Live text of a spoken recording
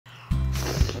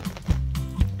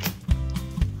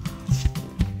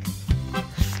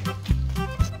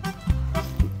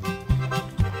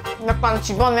약간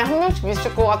집안에 한 명씩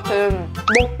있을 것 같은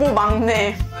먹보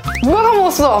막내. 누가 다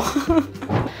먹었어?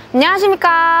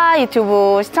 안녕하십니까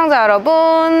유튜브 시청자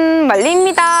여러분,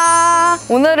 만리입니다.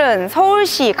 오늘은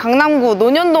서울시 강남구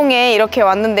논현동에 이렇게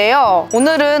왔는데요.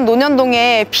 오늘은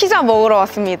논현동에 피자 먹으러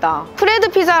왔습니다.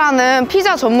 프레드피자라는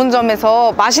피자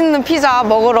전문점에서 맛있는 피자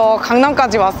먹으러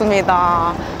강남까지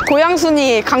왔습니다.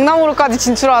 고향순이 강남으로까지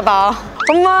진출하다.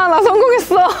 엄마, 나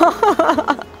성공했어.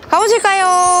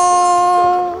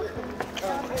 가보실까요?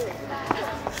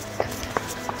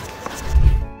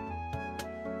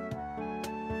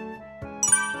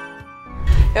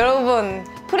 여러분,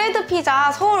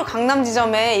 프레드피자 서울 강남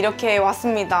지점에 이렇게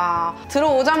왔습니다.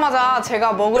 들어오자마자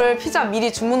제가 먹을 피자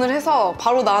미리 주문을 해서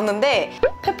바로 나왔는데,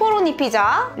 페퍼로니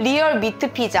피자, 리얼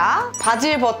미트 피자,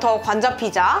 바질 버터 관자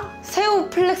피자, 새우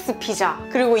플렉스 피자,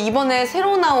 그리고 이번에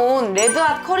새로 나온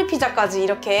레드핫커리피자까지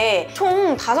이렇게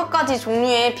총 5가지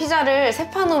종류의 피자를 세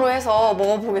판으로 해서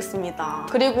먹어보겠습니다.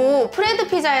 그리고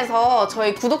프레드피자에서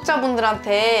저희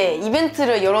구독자분들한테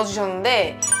이벤트를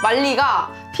열어주셨는데,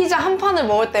 만리가 피자 한 판을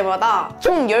먹을 때마다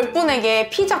총 10분에게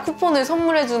피자 쿠폰을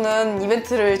선물해주는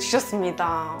이벤트를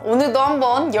주셨습니다. 오늘도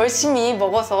한번 열심히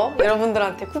먹어서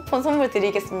여러분들한테 쿠폰 선물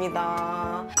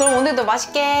드리겠습니다. 그럼 오늘도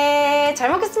맛있게 잘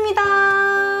먹겠습니다.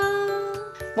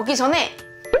 먹기 전에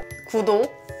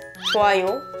구독,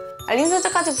 좋아요, 알림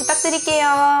설정까지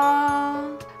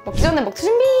부탁드릴게요. 먹기 전에 먹투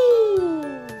준비!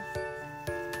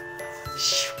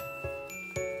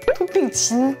 토핑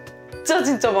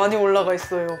진짜 많이 올라가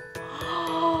있어요.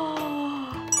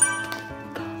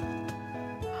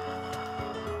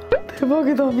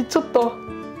 대박이다, 미쳤다.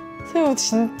 새우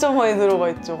진짜 많이 들어가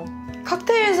있죠.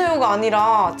 칵테일 새우가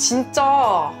아니라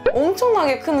진짜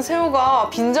엄청나게 큰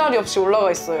새우가 빈자리 없이 올라가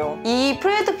있어요. 이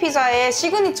프레드피자의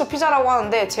시그니처 피자라고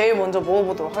하는데 제일 먼저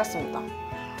먹어보도록 하겠습니다.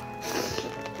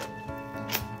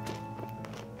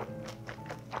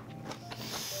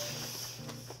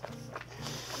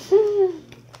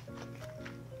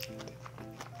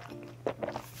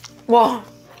 와,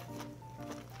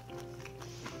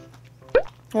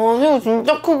 새우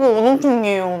진짜 크고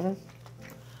우동통이에요.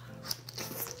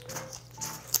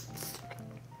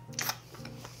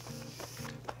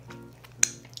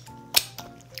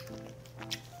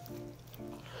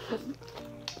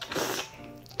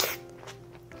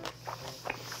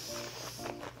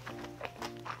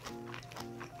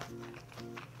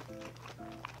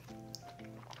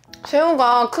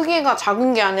 새우가 크기가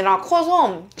작은 게 아니라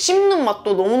커서 씹는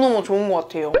맛도 너무너무 좋은 것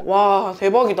같아요. 와,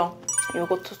 대박이다.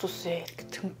 요거트 소스에 이렇게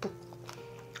듬뿍.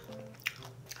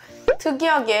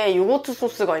 특이하게 요거트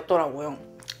소스가 있더라고요.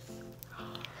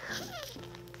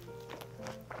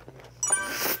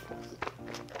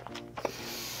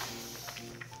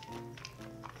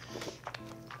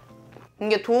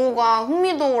 이게 도우가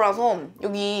흑미도우라서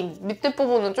여기 밑에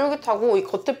부분은 쫄깃하고 이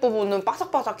겉에 부분은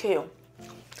바삭바삭해요.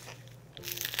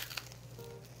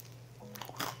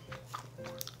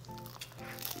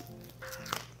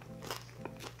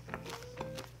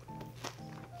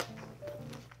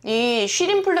 이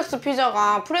쉬림플렉스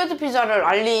피자가 프레드피자를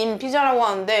알린 피자라고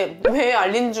하는데 왜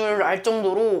알린 줄 알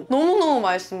정도로 너무너무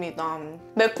맛있습니다.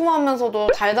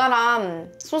 매콤하면서도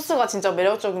달달한 소스가 진짜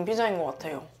매력적인 피자인 것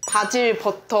같아요. 바질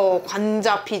버터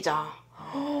관자 피자.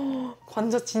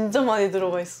 관자 진짜 많이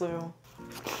들어가 있어요.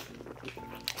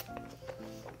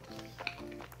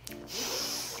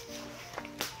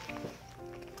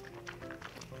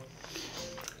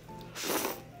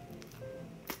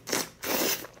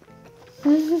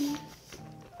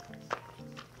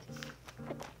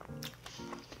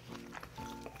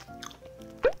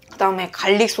 그다음에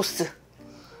갈릭 소스.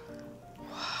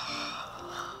 와,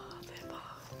 대박.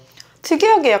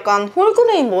 특이하게 약간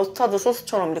홀그레인 머스타드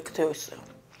소스처럼 이렇게 되어 있어요.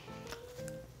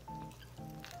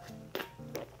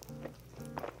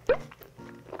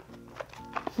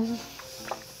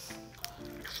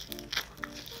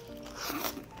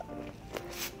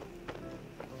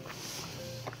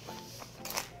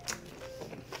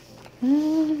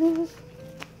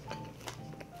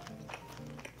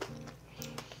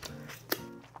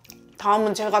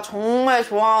 다음은 제가 정말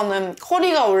좋아하는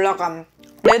커리가 올라간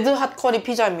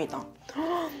레드핫커리피자입니다.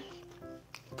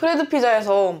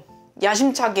 프레드피자에서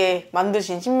야심차게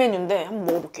만드신 신메뉴인데 한번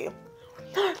먹어볼게요.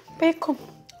 베이컨.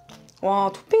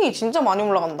 와, 토핑이 진짜 많이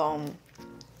올라간다.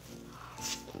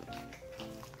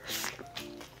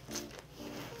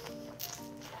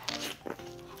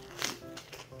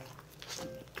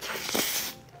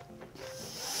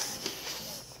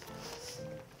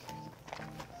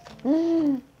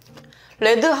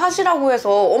 레드핫이라고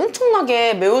해서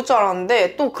엄청나게 매울 줄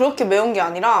알았는데 또 그렇게 매운 게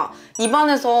아니라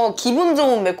입안에서 기분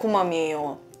좋은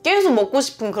매콤함이에요. 계속 먹고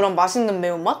싶은 그런 맛있는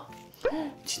매운맛?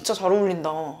 진짜 잘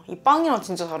어울린다. 이 빵이랑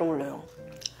진짜 잘 어울려요.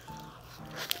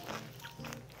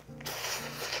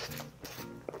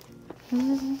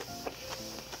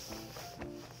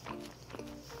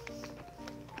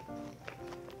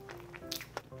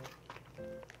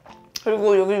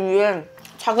 그리고 여기 위에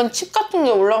작은 칩 같은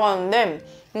게 올라가는데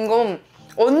이건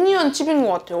어니언 칩인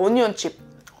것 같아요. 어니언 칩.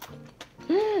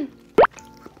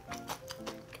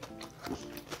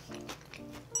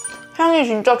 향이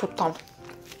진짜 좋다.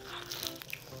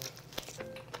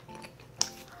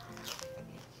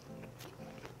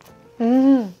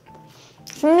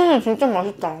 씹는 진짜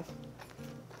맛있다.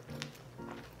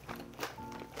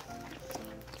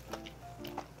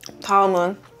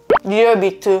 다음은 리얼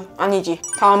미트, 아니지.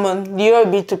 다음은 리얼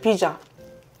미트 피자.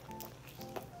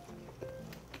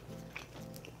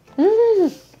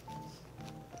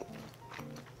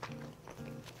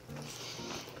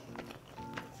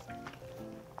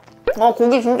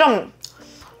 고기 진짜,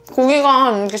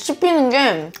 고기가 이렇게 씹히는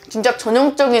게 진짜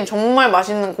전형적인 정말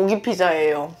맛있는 고기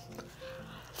피자예요.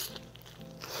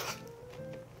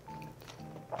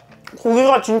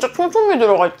 고기가 진짜 촘촘히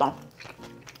들어가 있다.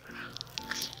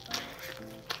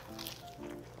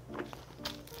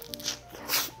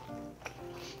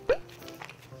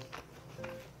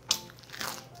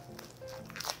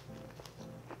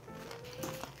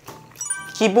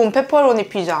 기본 페퍼로니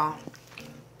피자.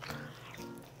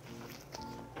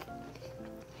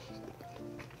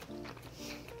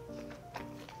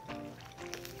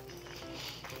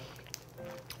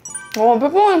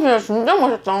 페퍼로니 피자 진짜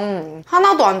맛있다.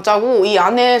 하나도 안 짜고 이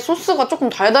안에 소스가 조금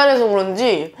달달해서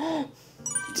그런지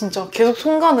진짜 계속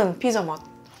손 가는 피자 맛.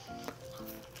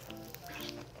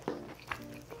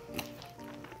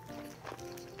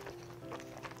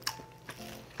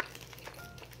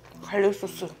 갈릭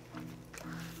소스.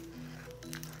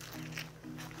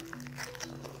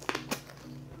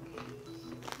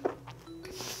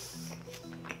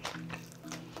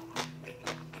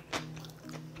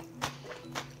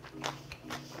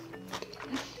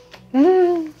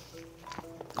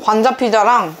 관자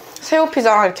피자랑 새우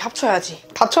피자랑 이렇게 합쳐야지.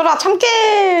 다쳐라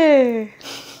참깨!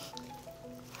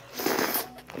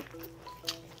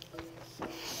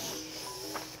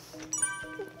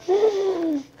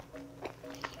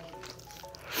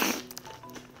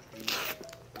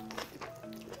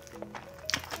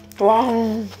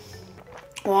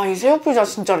 와, 이 새우 피자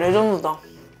진짜 레전드다.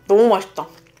 너무 맛있다.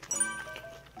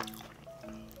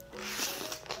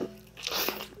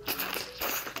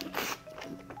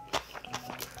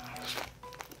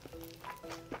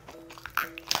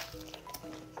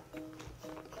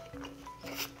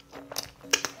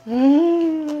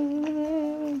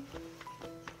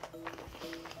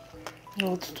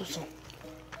 이거 뜯었어.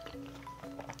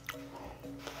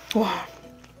 와.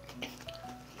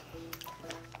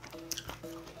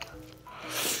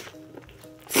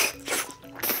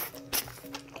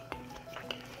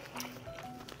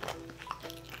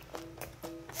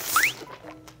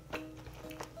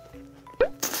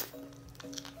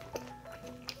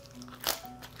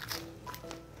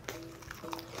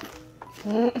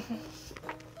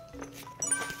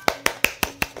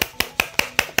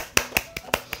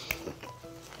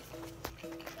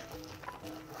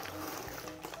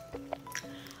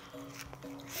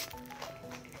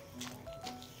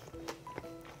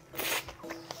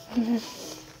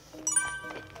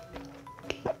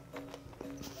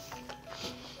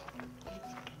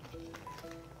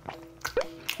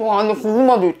 와, 안에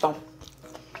고구마도 있다.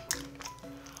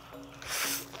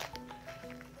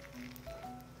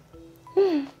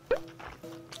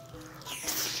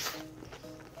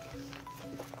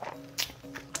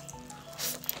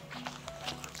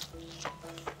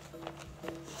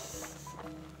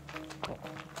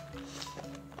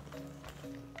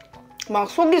 막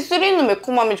속이 쓰리는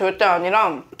매콤함이 절대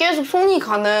아니라 계속 손이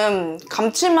가는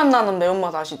감칠맛 나는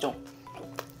매운맛 아시죠?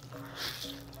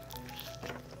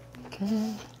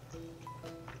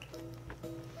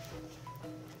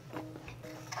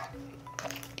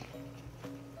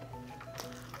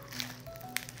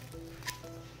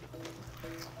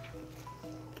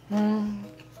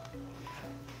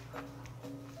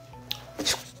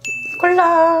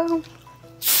 콜라.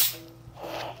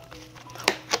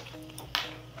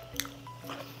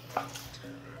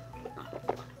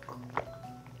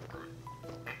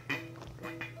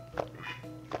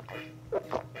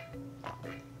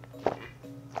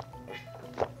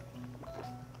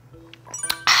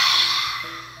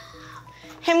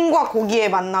 햄과 고기의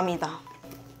만남이다.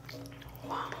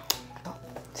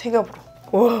 세 겹으로.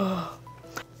 우와.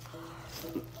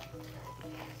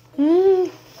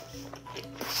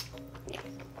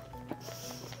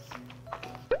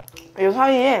 이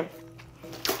사이에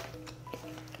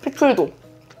트리플도.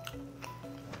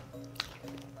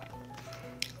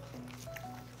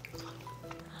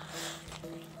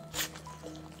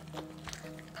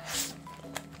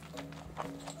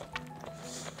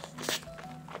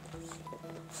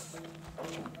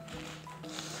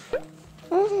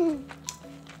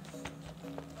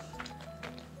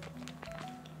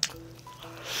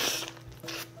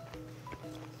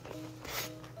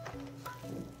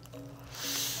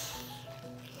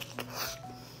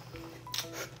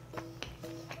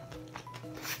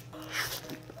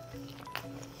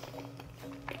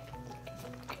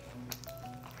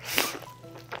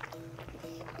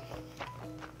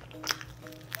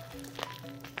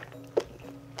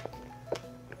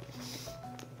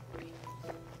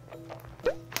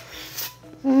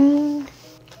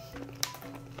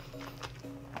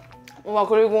 와,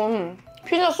 그리고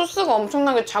피자 소스가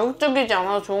엄청나게 자극적이지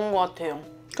않아서 좋은 것 같아요.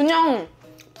 그냥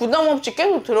부담 없이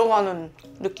계속 들어가는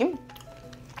느낌?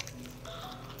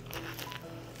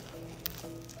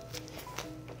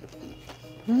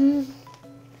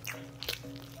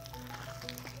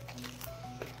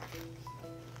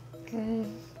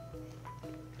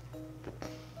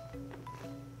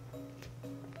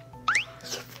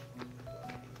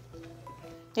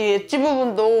 이 엣지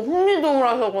부분도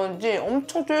홈리동이라서 그런지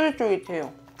엄청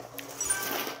쫄깃쫄깃해요.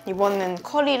 이번엔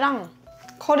커리랑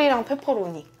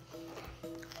페퍼로니.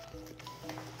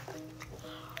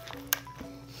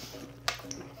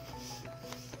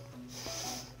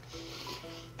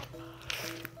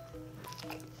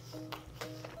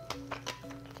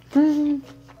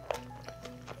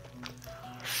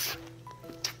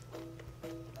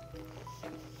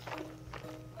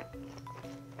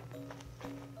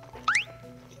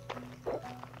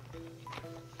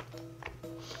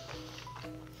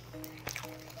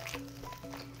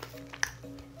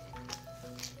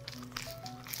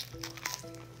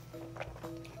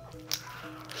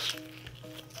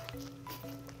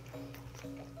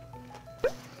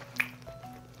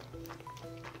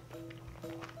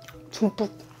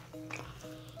 듬뿍.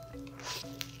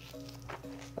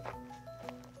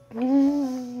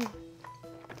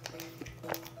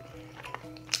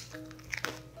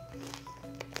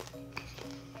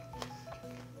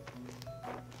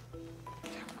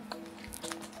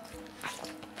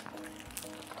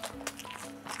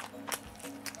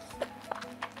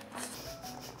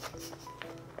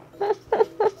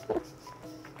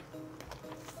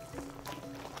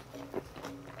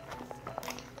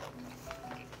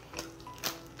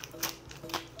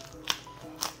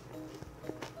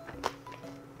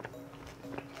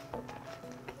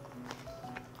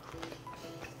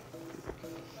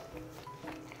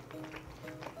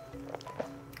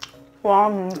 와,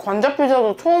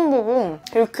 관자피자도 처음 보고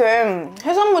이렇게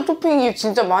해산물 토핑이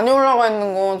진짜 많이 올라가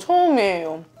있는 건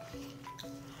처음이에요.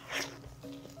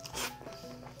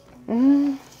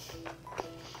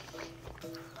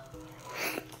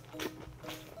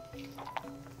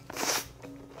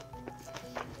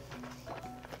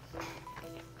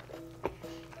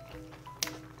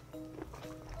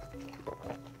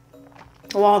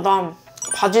 와, 나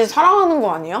바질 사랑하는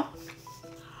거 아니야?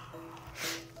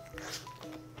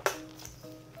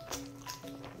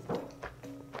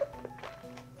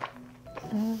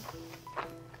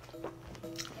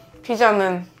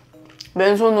 피자는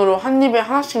맨손으로 한 입에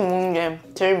하나씩 먹는 게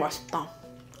제일 맛있다.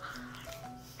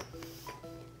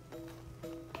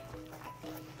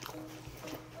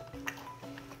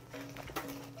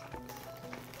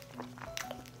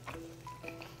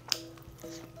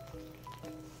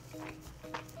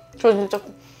 저 진짜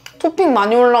토핑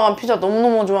많이 올라간 피자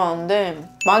너무너무 좋아하는데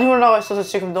많이 올라가 있어서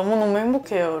지금 너무너무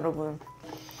행복해요, 여러분.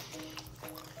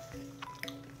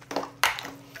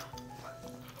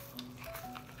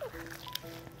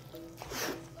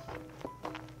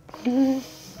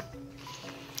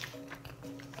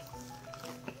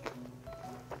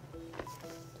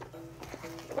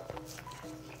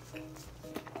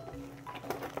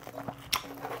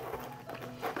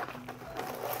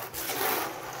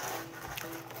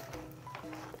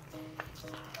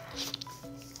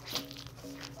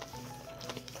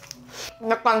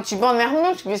 약간 집안에 한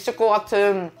명씩 있을 것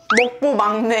같은 먹보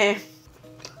막내.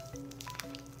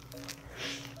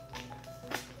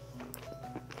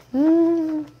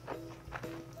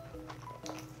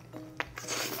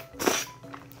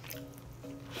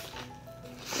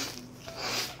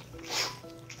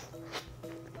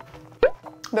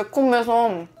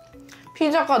 매콤해서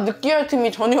피자가 느끼할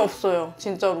틈이 전혀 없어요,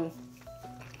 진짜로.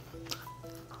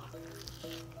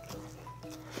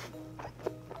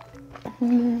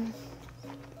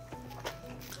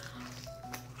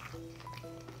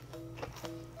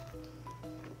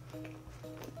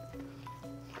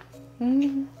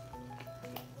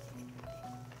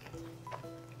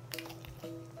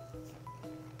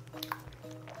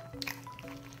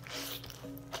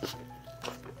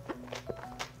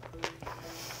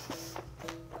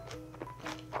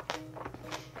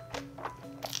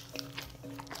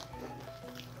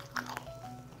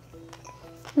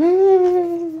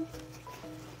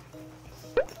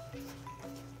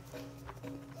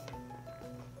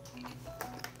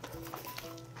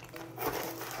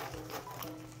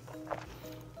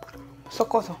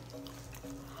 섞어서.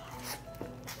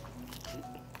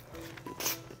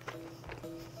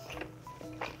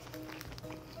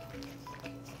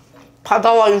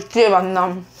 바다와 육지의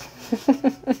만남.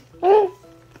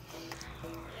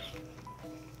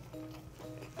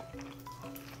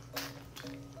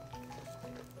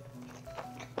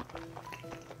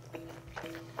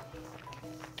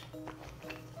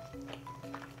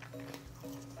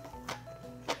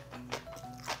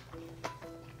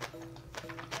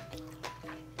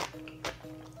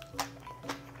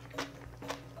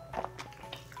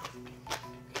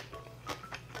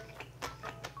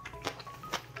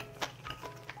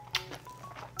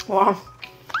 와,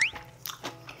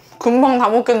 금방 다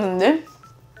먹겠는데?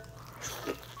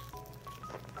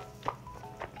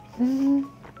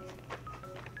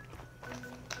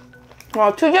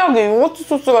 와, 특이하게 요거트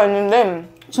소스가 있는데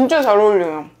진짜 잘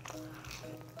어울려요.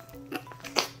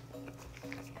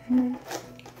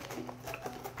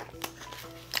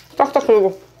 싹싹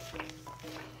돌고.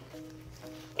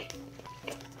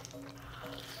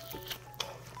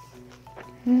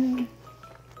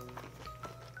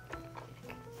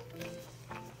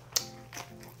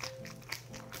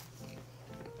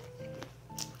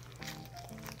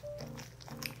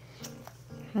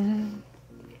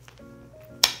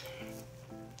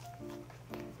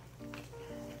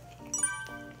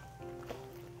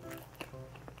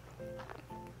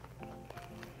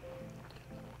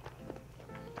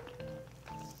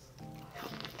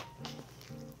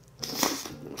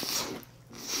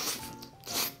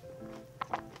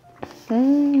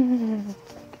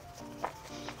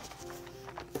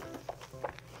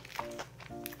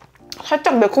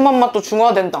 살짝 매콤한 맛도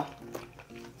중화된다.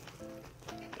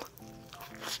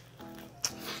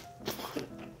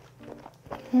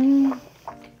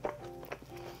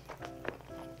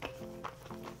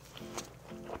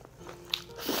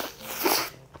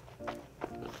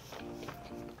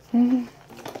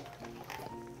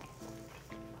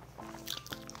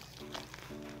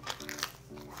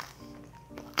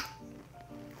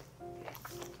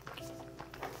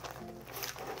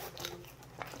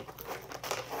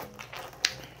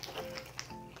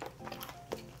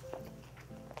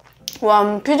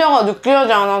 와, 피자가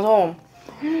느끼하지 않아서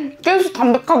계속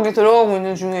담백하게 들어가고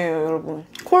있는 중이에요, 여러분.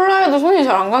 콜라에도 손이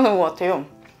잘 안 가는 것 같아요.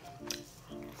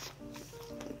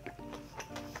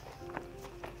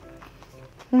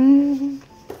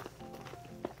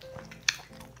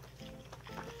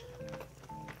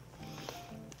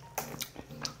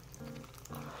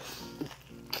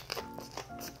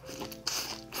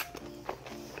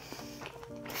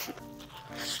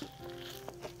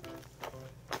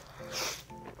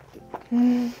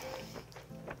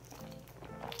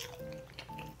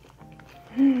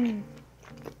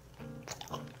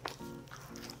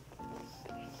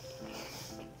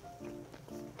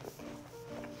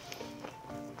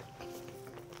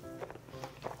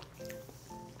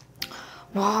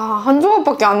 와, 한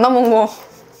조각밖에 안 남은 거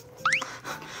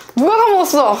누가 다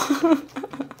먹었어?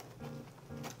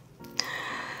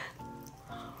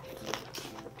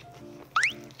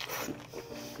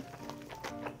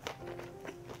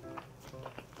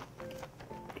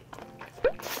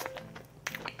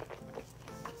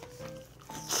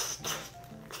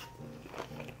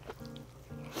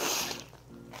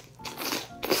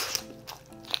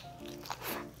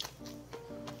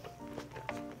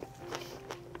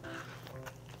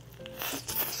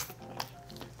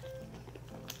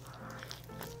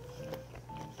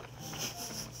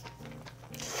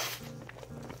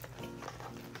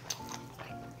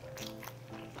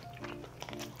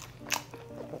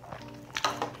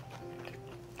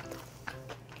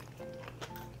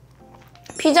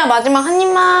 피자 마지막 한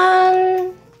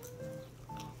입만.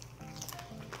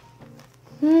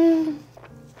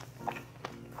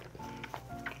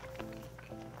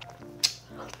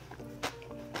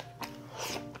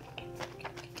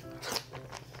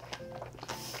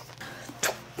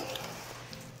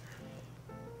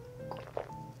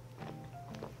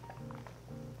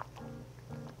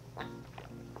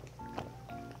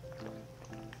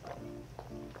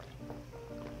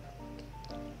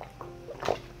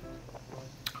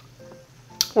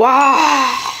 와,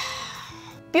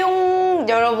 뿅!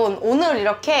 여러분, 오늘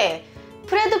이렇게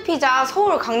프레드피자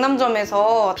서울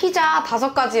강남점에서 피자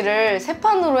 5가지를 세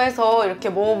판으로 해서 이렇게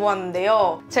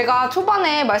먹어보았는데요. 제가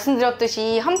초반에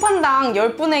말씀드렸듯이 한 판당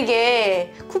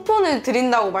 10분에게 쿠폰을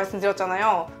드린다고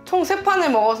말씀드렸잖아요. 총 3판을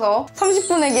먹어서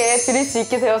 30분에게 드릴 수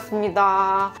있게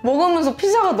되었습니다. 먹으면서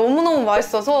피자가 너무너무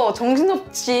맛있어서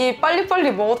정신없이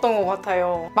빨리빨리 먹었던 것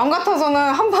같아요. 맘 같아서는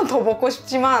한 판 더 먹고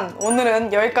싶지만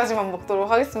오늘은 여기까지만 먹도록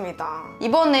하겠습니다.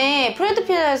 이번에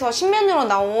프레드피자에서 신메뉴로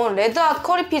나온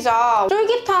레드핫커리피자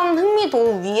쫄깃한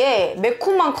흑미도 위에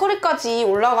매콤한 커리까지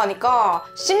올라가니까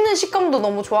씹는 식감도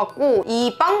너무 좋았고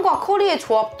이 빵과 커리의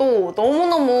조합도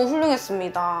너무너무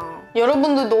훌륭했습니다.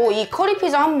 여러분들도 이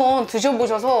커리피자 한번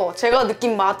드셔보셔서 제가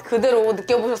느낀 맛 그대로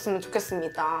느껴보셨으면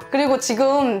좋겠습니다. 그리고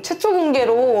지금 최초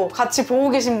공개로 같이 보고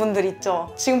계신 분들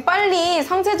있죠? 지금 빨리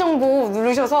상세 정보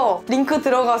누르셔서 링크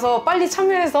들어가서 빨리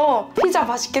참여해서 피자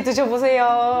맛있게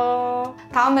드셔보세요.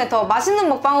 다음에 더 맛있는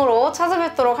먹방으로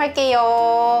찾아뵙도록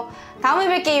할게요. 다음에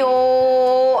뵐게요.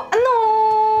 안녕!